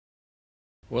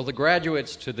Will the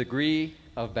graduates to the degree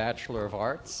of Bachelor of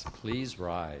Arts please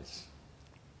rise?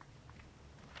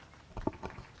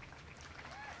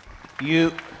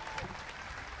 You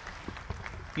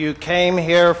came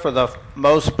here for the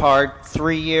most part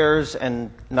 3 years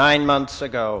and 9 months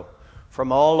ago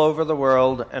from all over the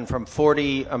world and from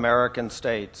 40 American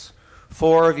states.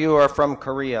 4 of you are from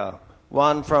Korea,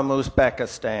 1 from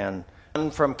Uzbekistan,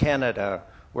 1 from Canada,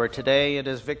 where today it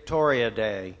is Victoria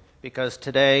Day, because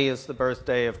today is the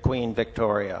birthday of Queen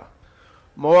Victoria.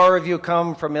 More of you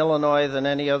come from Illinois than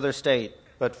any other state,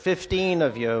 but 15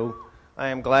 of you, I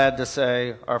am glad to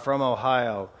say, are from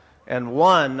Ohio, and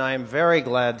 1, I am very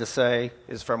glad to say,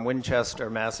 is from Winchester,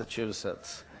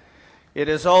 Massachusetts. It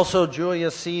is also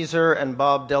Julius Caesar and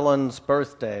Bob Dylan's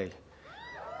birthday.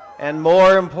 And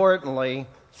more importantly,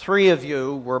 3 of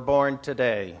you were born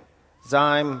today,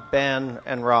 Zyme, Ben,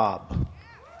 and Rob.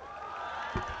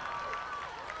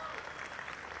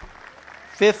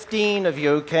 15 of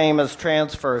you came as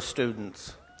transfer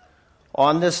students.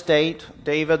 On this date,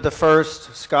 David I,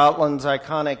 Scotland's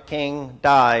iconic king,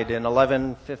 died in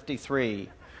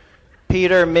 1153.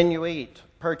 Peter Minuit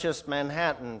purchased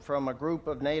Manhattan from a group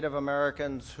of Native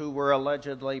Americans who were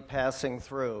allegedly passing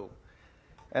through.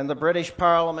 And the British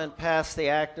Parliament passed the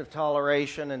Act of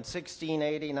Toleration in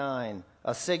 1689,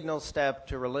 a signal step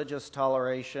to religious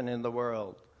toleration in the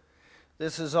world.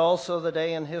 This is also the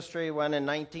day in history when, in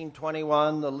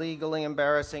 1921, the legally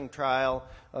embarrassing trial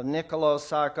of Niccolo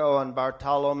Sacco and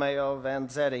Bartolomeo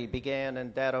Vanzetti began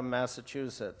in Dedham,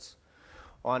 Massachusetts.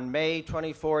 On May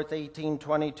 24,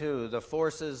 1822, the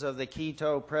forces of the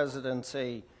Quito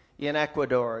Presidency in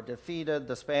Ecuador defeated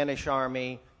the Spanish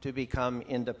army to become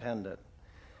independent.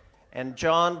 And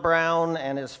John Brown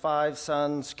and his 5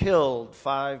 sons killed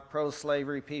 5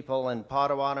 pro-slavery people in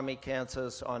Potawatomi,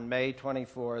 Kansas on May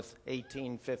 24,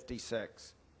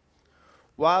 1856.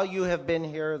 While you have been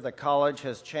here, the college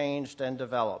has changed and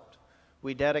developed.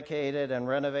 We dedicated and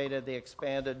renovated the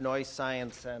expanded Noyce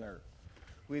Science Center.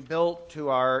 We built to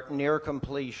our near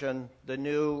completion the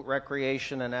new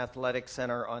Recreation and Athletic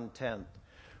Center on 10th.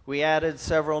 We added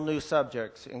several new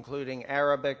subjects, including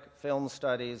Arabic, film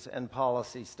studies, and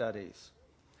policy studies.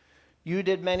 You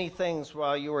did many things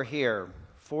while you were here.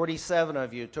 47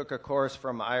 of you took a course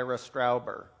from Ira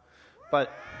Strauber.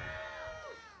 But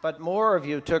more of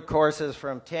you took courses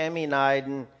from Tammy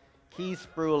Neiden, Keith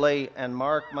Bruley, and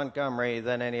Mark Montgomery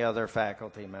than any other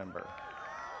faculty member.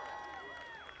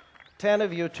 10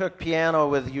 of you took piano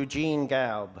with Eugene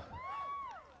Gaub.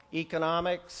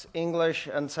 Economics, English,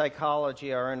 and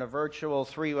psychology are in a virtual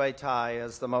 3-way tie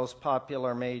as the most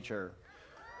popular major.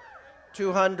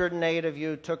 208 of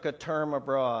you took a term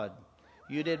abroad.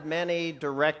 You did many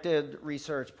directed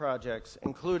research projects,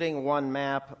 including one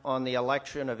map on the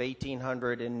election of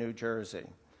 1800 in New Jersey.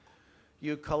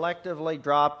 You collectively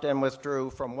dropped and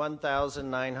withdrew from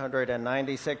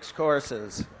 1,996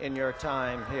 courses in your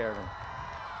time here.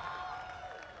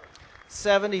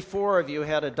 74 of you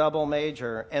had a double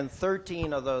major, and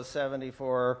 13 of those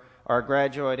 74 are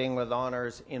graduating with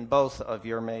honors in both of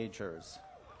your majors.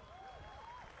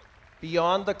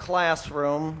 Beyond the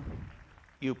classroom,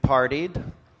 you partied,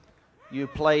 you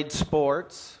played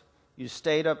sports, you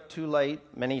stayed up too late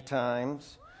many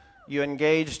times, you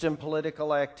engaged in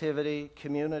political activity,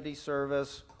 community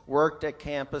service, worked at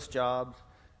campus jobs,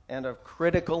 and of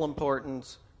critical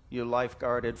importance, you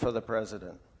lifeguarded for the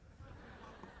president.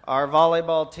 Our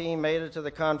volleyball team made it to the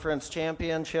conference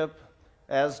championship,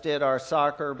 as did our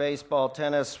soccer, baseball,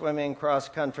 tennis, swimming, cross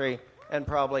country, and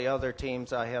probably other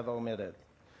teams I have omitted.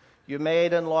 You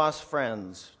made and lost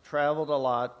friends, traveled a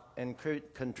lot, and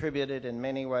contributed in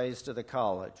many ways to the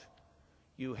college.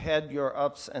 You had your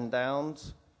ups and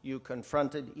downs. You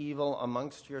confronted evil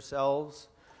amongst yourselves.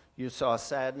 You saw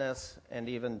sadness and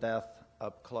even death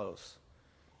up close.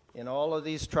 In all of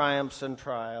these triumphs and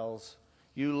trials,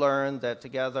 you learned that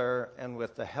together and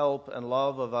with the help and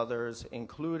love of others,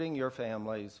 including your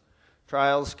families,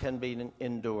 trials can be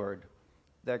endured,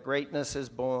 that greatness is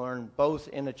born both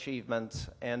in achievements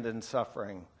and in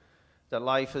suffering, that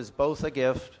life is both a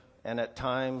gift and at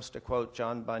times, to quote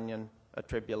John Bunyan, a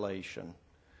tribulation.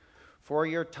 For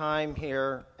your time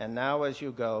here and now as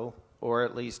you go, or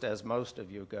at least as most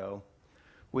of you go,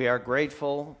 we are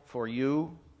grateful for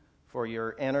you, for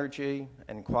your energy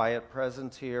and quiet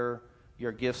presence here,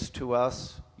 your gifts to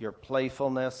us, your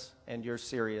playfulness, and your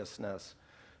seriousness.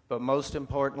 But most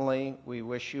importantly, we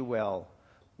wish you well,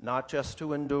 not just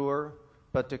to endure,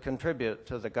 but to contribute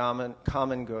to the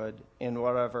common good in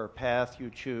whatever path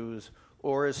you choose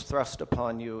or is thrust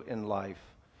upon you in life.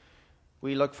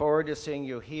 We look forward to seeing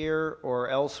you here or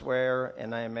elsewhere,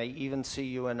 and I may even see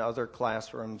you in other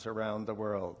classrooms around the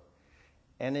world.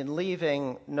 And in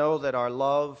leaving, know that our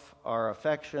love, our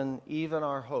affection, even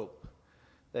our hope,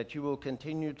 that you will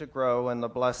continue to grow and the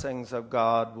blessings of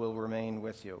God will remain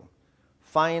with you.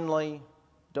 Finally,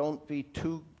 don't be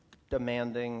too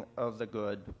demanding of the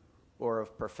good or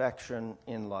of perfection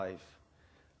in life.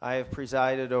 I have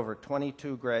presided over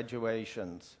 22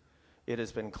 graduations. It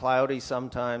has been cloudy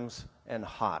sometimes and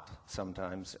hot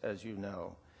sometimes, as you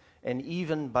know, and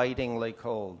even bitingly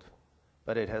cold,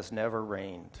 but it has never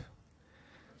rained.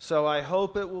 So I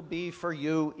hope it will be for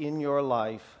you in your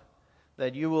life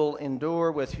that you will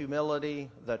endure with humility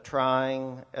the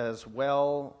trying as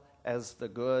well as the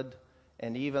good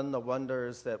and even the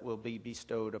wonders that will be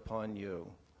bestowed upon you.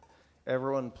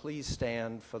 Everyone, please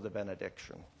stand for the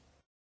benediction.